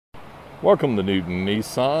Welcome to Newton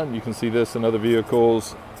Nissan. You can see this and other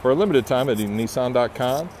vehicles for a limited time at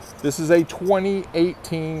Nissan.com. This is a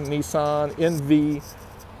 2018 Nissan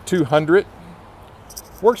NV200.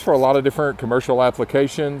 Works for a lot of different commercial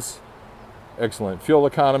applications. Excellent fuel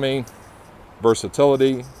economy,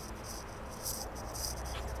 versatility.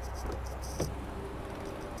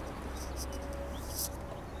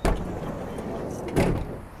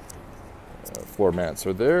 Floor mats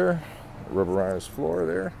are there, rubberized floor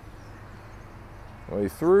there. Way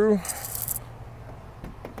through. Show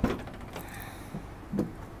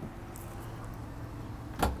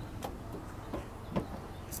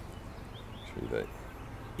you the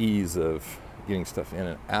ease of getting stuff in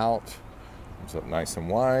and out. Comes up nice and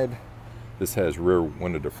wide. This has rear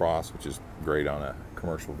window defrost, which is great on a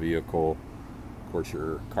commercial vehicle. Of course,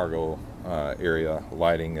 your cargo area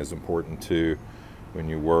lighting is important too when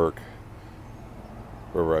you work.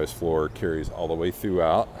 Rubberized floor carries all the way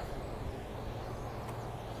throughout.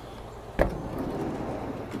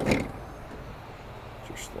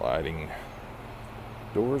 Your sliding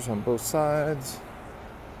doors on both sides.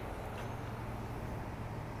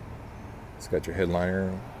 It's got your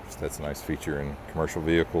headliner. That's a nice feature in commercial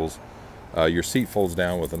vehicles. Your seat folds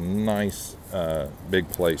down with a nice big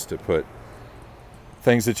place to put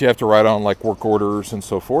things that you have to write on, like work orders and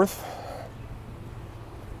so forth.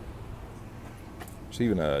 There's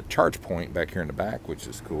even a charge point back here in the back, which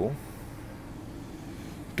is cool.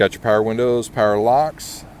 Got your power windows, power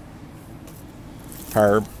locks,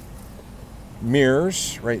 power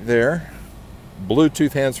mirrors right there,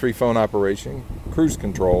 Bluetooth hands-free phone operation, cruise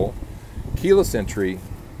control, keyless entry.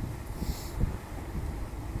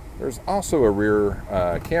 There's also a rear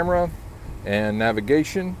camera and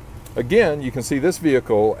navigation. Again, you can see this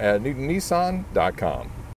vehicle at NewtonNissan.com.